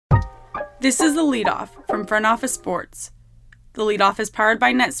This is the leadoff from Front Office Sports. The leadoff is powered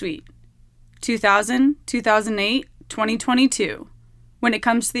by NetSuite. 2000, 2008, 2022. When it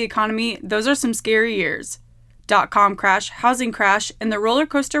comes to the economy, those are some scary years. .com crash, housing crash, and the roller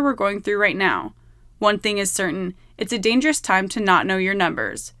coaster we're going through right now. One thing is certain, it's a dangerous time to not know your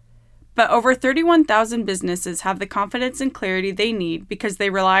numbers. But over 31,000 businesses have the confidence and clarity they need because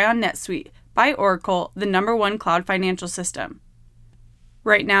they rely on NetSuite by Oracle, the #1 cloud financial system.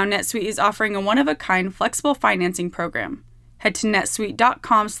 Right now, NetSuite is offering a one-of-a-kind flexible financing program. Head to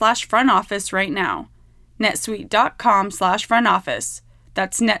netsuite.com/front-office right now. netsuite.com/front-office.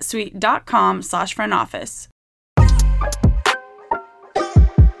 That's netsuite.com/front-office.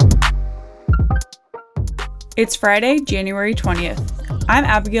 It's Friday, January 20th. I'm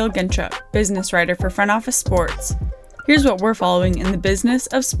Abigail Gintra, business writer for Front Office Sports. Here's what we're following in the business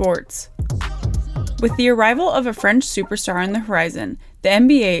of sports. With the arrival of a French superstar on the horizon, the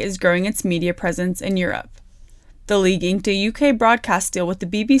NBA is growing its media presence in Europe. The league inked a UK broadcast deal with the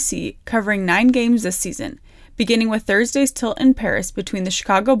BBC, covering 9 games this season, beginning with Thursday's tilt in Paris between the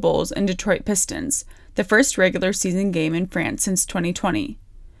Chicago Bulls and Detroit Pistons, the first regular season game in France since 2020.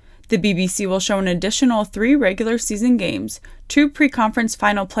 The BBC will show an additional 3 regular season games, 2 pre-conference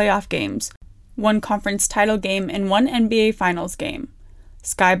final playoff games, 1 conference title game, and 1 NBA Finals game.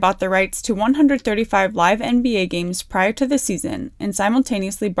 Sky bought the rights to 135 live NBA games prior to the season and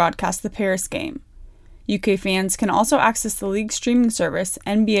simultaneously broadcast the Paris game. UK fans can also access the league streaming service,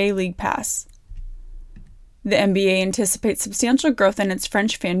 NBA League Pass. The NBA anticipates substantial growth in its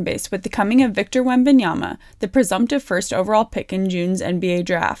French fan base with the coming of Victor Wembanyama, the presumptive first overall pick in June's NBA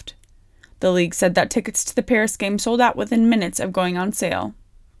draft. The league said that tickets to the Paris game sold out within minutes of going on sale.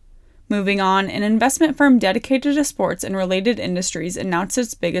 Moving on, an investment firm dedicated to sports and related industries announced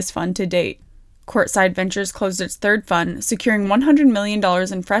its biggest fund to date. Courtside Ventures closed its third fund, securing $100 million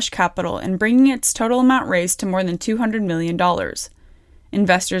in fresh capital and bringing its total amount raised to more than $200 million.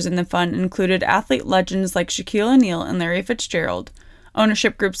 Investors in the fund included athlete legends like Shaquille O'Neal and Larry Fitzgerald,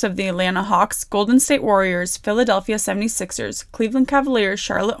 ownership groups of the Atlanta Hawks, Golden State Warriors, Philadelphia 76ers, Cleveland Cavaliers,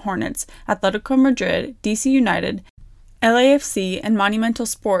 Charlotte Hornets, Atletico Madrid, DC United, LAFC, and Monumental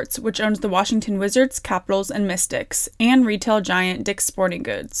Sports, which owns the Washington Wizards, Capitals, and Mystics, and retail giant Dick's Sporting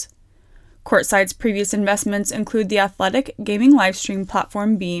Goods. Courtside's previous investments include the athletic gaming livestream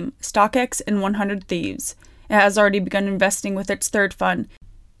platform Beam, StockX, and 100 Thieves. It has already begun investing with its third fund,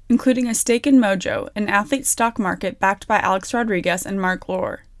 including a stake in Mojo, an athlete stock market backed by Alex Rodriguez and Mark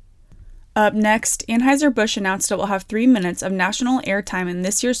Lohr. Up next, Anheuser-Busch announced it will have 3 minutes of national airtime in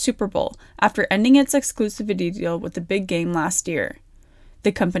this year's Super Bowl after ending its exclusivity deal with the big game last year.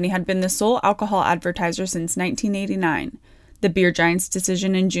 The company had been the sole alcohol advertiser since 1989. The beer giant's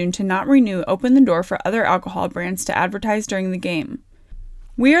decision in June to not renew opened the door for other alcohol brands to advertise during the game.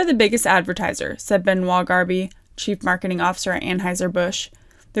 "We are the biggest advertiser," said Benoit Garby, chief marketing officer at Anheuser-Busch.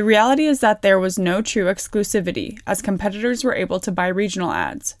 "The reality is that there was no true exclusivity, as competitors were able to buy regional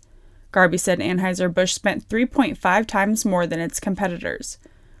ads." Garby said Anheuser-Busch spent 3.5 times more than its competitors.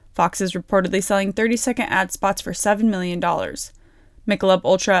 Fox is reportedly selling 30-second ad spots for $7 million. Michelob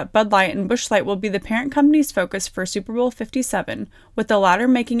Ultra, Bud Light, and Busch Light will be the parent company's focus for Super Bowl 57, with the latter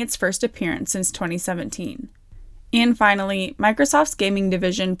making its first appearance since 2017. And finally, Microsoft's gaming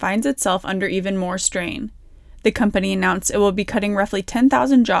division finds itself under even more strain. The company announced it will be cutting roughly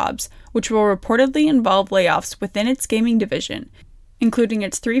 10,000 jobs, which will reportedly involve layoffs within its gaming division, including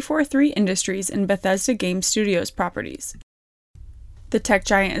its 343 Industries and Bethesda Game Studios properties. The tech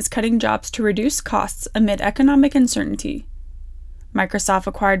giant is cutting jobs to reduce costs amid economic uncertainty. Microsoft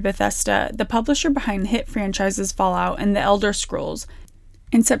acquired Bethesda, the publisher behind hit franchises Fallout and The Elder Scrolls,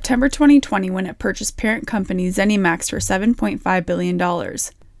 in September 2020 when it purchased parent company ZeniMax for $7.5 billion.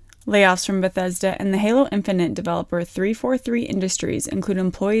 Layoffs from Bethesda and the Halo Infinite developer 343 Industries include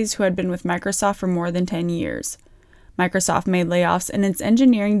employees who had been with Microsoft for more than 10 years. Microsoft made layoffs in its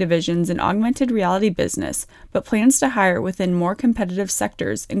engineering divisions and augmented reality business, but plans to hire within more competitive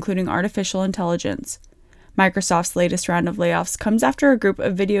sectors, including artificial intelligence. Microsoft's latest round of layoffs comes after a group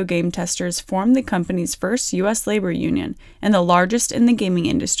of video game testers formed the company's first U.S. labor union and the largest in the gaming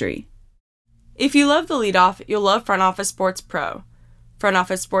industry. If you love the leadoff, you'll love Front Office Sports Pro. Front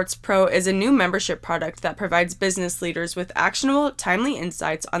Office Sports Pro is a new membership product that provides business leaders with actionable, timely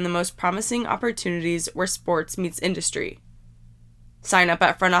insights on the most promising opportunities where sports meets industry. Sign up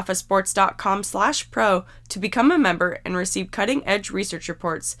at frontofficesports.com/pro to become a member and receive cutting-edge research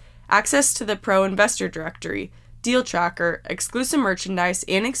reports, access to the Pro Investor Directory, deal tracker, exclusive merchandise,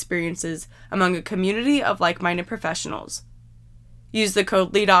 and experiences among a community of like-minded professionals. Use the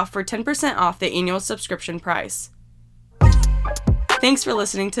code LEADOFF for 10% off the annual subscription price. Thanks for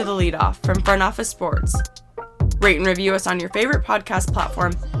listening to The Lead Off from Front Office Sports. Rate and review us on your favorite podcast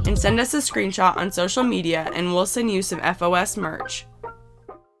platform and send us a screenshot on social media and we'll send you some FOS merch.